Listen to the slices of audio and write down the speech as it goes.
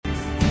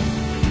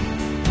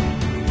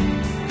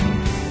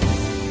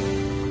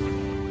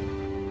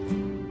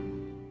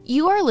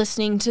You are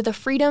listening to the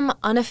Freedom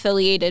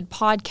Unaffiliated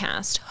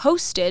podcast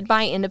hosted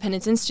by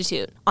Independence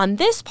Institute. On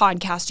this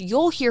podcast,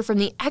 you'll hear from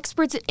the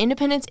experts at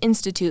Independence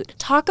Institute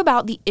talk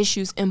about the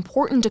issues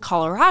important to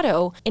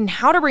Colorado and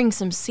how to bring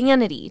some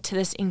sanity to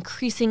this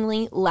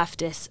increasingly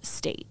leftist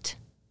state.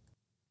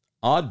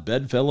 Odd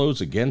Bedfellows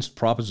Against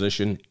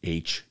Proposition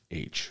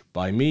HH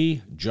by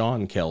me,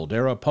 Jon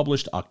Caldara,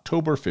 published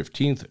October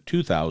 15th,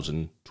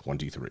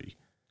 2023.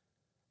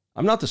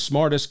 I'm not the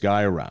smartest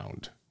guy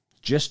around.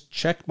 Just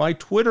check my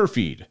Twitter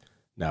feed,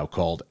 now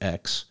called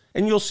X,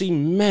 and you'll see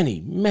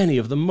many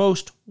of the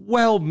most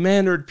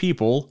well-mannered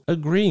people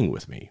agreeing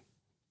with me.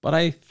 But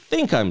I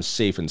think I'm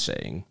safe in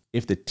saying,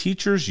 if the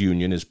teachers'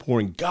 union is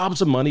pouring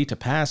gobs of money to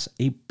pass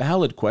a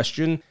ballot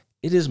question,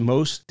 it is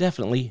most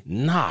definitely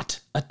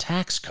not a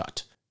tax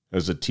cut.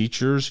 Has the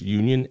teachers'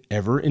 union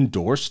ever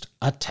endorsed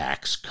a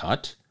tax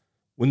cut?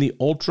 When the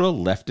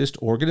ultra-leftist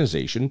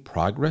organization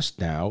Progress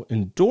Now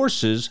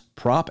endorses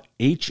Prop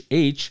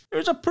HH,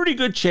 there's a pretty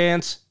good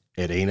chance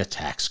it ain't a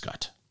tax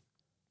cut.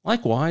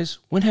 Likewise,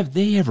 when have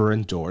they ever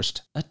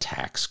endorsed a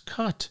tax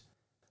cut?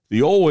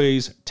 The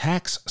always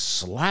tax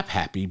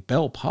slap-happy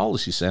Bell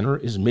Policy Center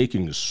is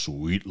making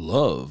sweet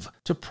love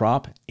to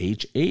Prop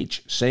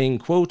HH, saying,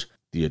 quote,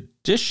 "The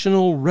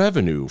additional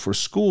revenue for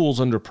schools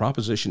under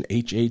Proposition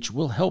HH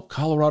will help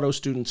Colorado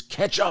students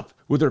catch up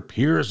with their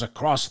peers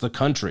across the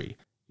country."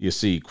 You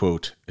see,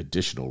 quote,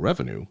 additional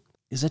revenue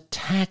is a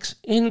tax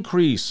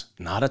increase,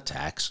 not a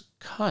tax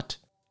cut.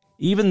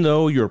 Even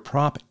though your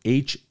Prop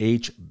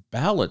HH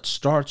ballot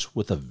starts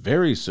with a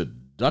very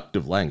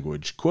seductive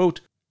language, quote,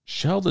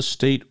 "Shall the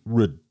state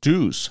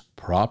reduce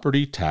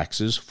property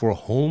taxes for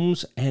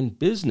homes and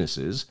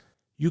businesses?"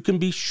 you can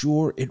be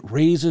sure it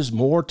raises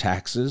more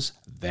taxes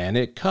than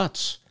it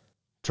cuts.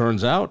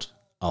 Turns out,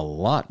 a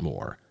lot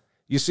more.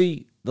 You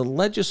see, the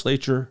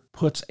legislature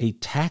puts a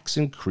tax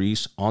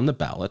increase on the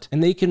ballot,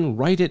 and they can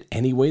write it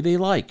any way they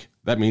like.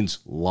 That means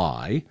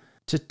lie,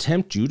 to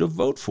tempt you to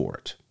vote for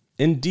it.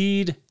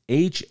 Indeed,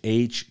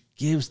 HH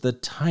gives the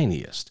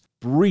tiniest,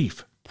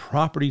 brief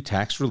property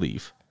tax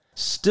relief,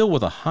 still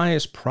with the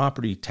highest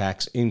property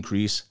tax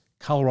increase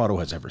Colorado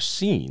has ever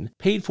seen,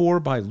 paid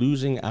for by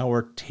losing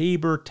our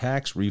Tabor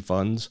tax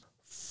refunds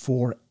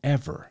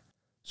forever.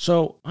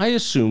 So I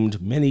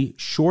assumed many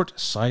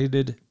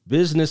short-sighted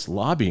business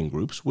lobbying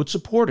groups would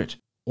support it,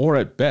 or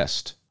at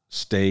best,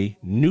 stay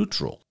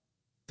neutral.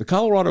 The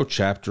Colorado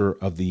chapter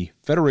of the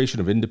Federation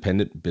of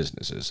Independent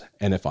Businesses,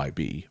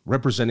 NFIB,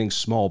 representing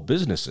small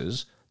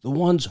businesses, the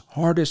ones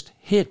hardest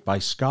hit by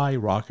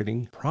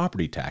skyrocketing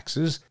property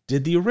taxes,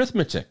 did the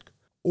arithmetic.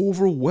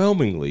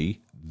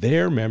 Overwhelmingly,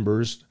 their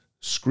members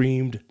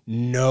screamed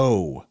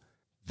no.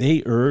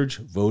 They urge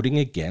voting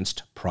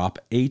against Prop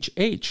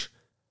HH.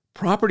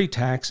 Property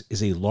tax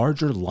is a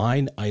larger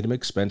line item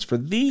expense for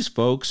these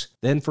folks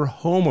than for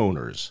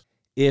homeowners.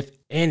 If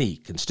any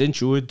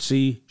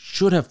constituency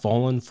should have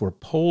fallen for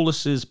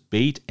Polis's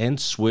bait and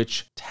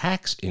switch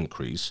tax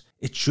increase,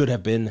 it should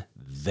have been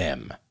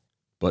them.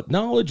 But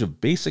knowledge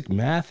of basic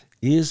math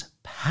is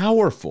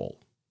powerful.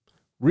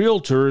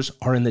 Realtors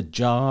are in the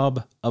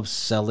job of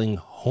selling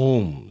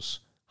homes.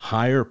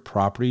 Higher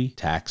property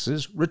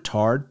taxes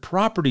retard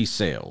property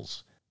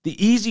sales.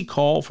 The easy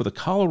call for the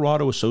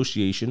Colorado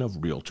Association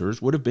of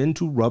Realtors would have been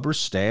to rubber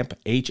stamp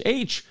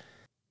HH.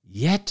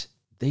 Yet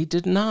they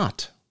did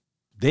not.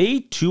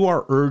 They too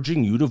are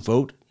urging you to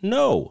vote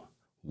no.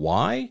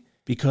 Why?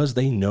 Because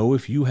they know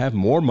if you have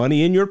more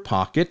money in your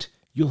pocket,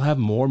 you'll have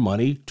more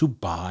money to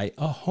buy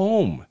a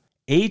home.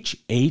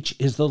 HH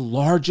is the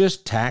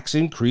largest tax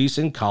increase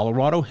in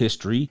Colorado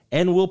history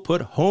and will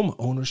put home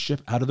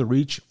ownership out of the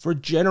reach for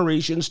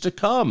generations to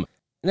come.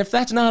 And if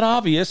that's not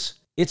obvious,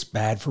 it's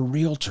bad for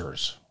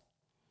realtors.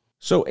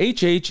 So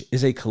HH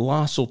is a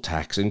colossal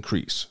tax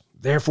increase.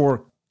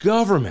 Therefore,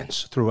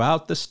 governments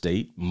throughout the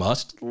state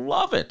must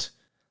love it.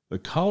 The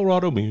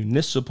Colorado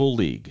Municipal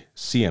League,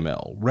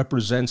 CML,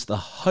 represents the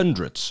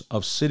hundreds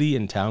of city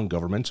and town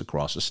governments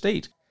across the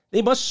state.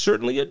 They must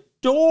certainly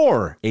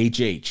adore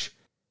HH.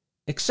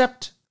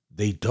 Except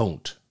they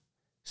don't.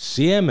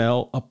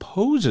 CML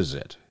opposes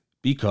it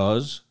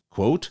because,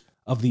 quote,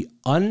 "of the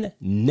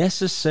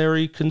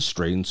unnecessary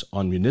constraints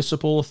on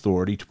municipal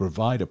authority to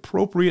provide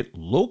appropriate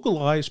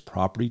localized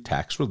property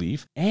tax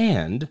relief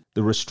and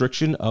the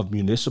restriction of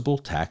municipal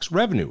tax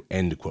revenue,"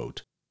 end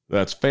quote.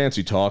 That's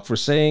fancy talk for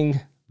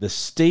saying the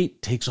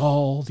state takes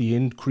all the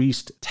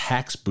increased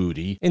tax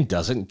booty and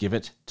doesn't give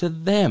it to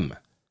them.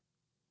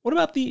 What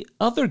about the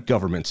other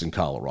governments in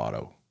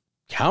Colorado?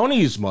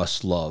 Counties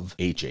must love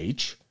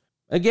HH.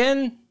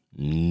 Again,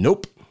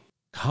 nope.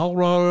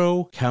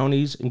 Colorado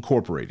Counties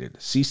Incorporated,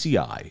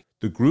 CCI,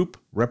 the group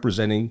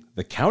representing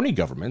the county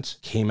governments,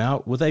 came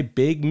out with a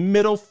big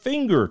middle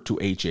finger to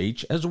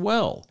HH as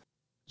well.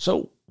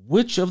 So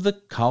which of the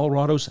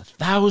Colorado's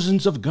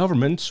thousands of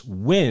governments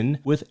win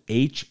with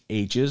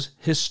HH's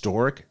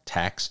historic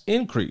tax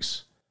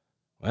increase?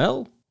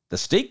 Well, The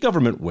state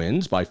government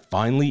wins by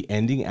finally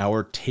ending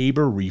our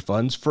Tabor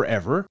refunds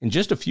forever in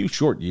just a few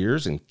short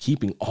years and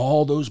keeping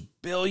all those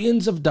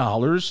billions of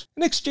dollars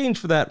in exchange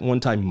for that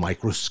one-time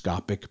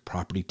microscopic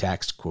property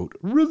tax, quote,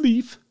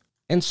 relief.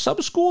 And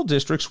some school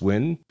districts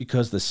win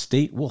because the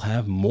state will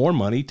have more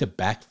money to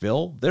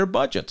backfill their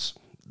budgets.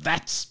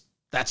 That's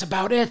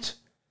about it.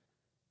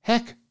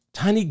 Heck,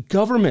 tiny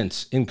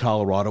governments in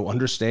Colorado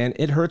understand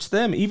it hurts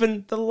them.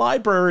 Even the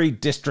library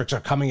districts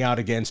are coming out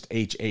against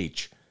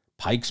HH.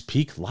 Pikes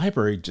Peak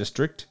Library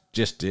District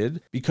just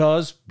did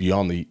because,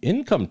 beyond the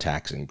income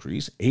tax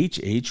increase,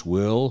 HH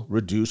will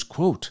reduce,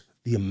 quote,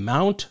 the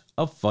amount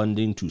of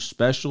funding to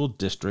special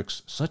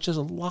districts such as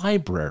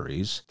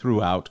libraries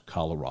throughout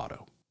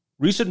Colorado.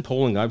 Recent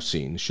polling I've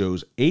seen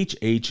shows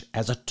HH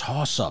as a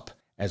toss-up,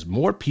 as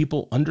more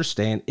people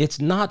understand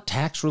it's not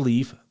tax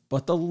relief,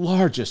 but the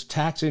largest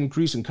tax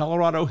increase in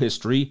Colorado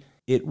history.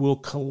 It will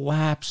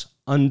collapse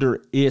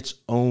under its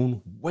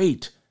own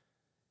weight.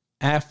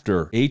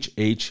 After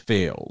HH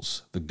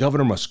fails, the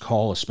governor must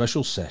call a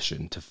special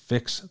session to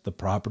fix the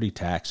property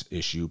tax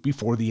issue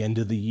before the end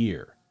of the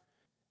year.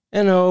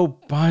 And oh,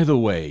 by the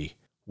way,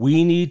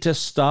 we need to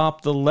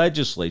stop the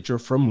legislature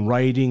from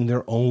writing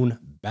their own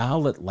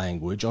ballot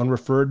language on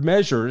referred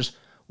measures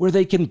where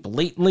they can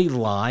blatantly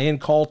lie and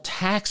call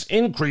tax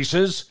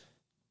increases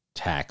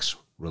tax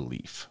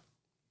relief.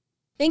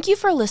 Thank you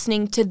for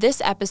listening to this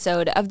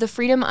episode of the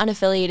Freedom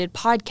Unaffiliated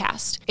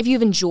podcast. If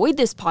you've enjoyed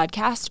this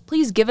podcast,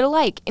 please give it a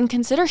like and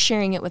consider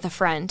sharing it with a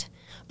friend.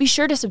 Be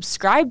sure to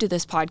subscribe to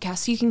this podcast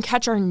so you can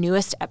catch our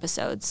newest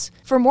episodes.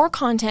 For more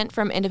content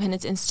from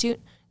Independence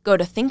Institute, go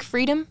to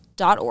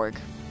thinkfreedom.org.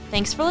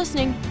 Thanks for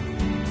listening.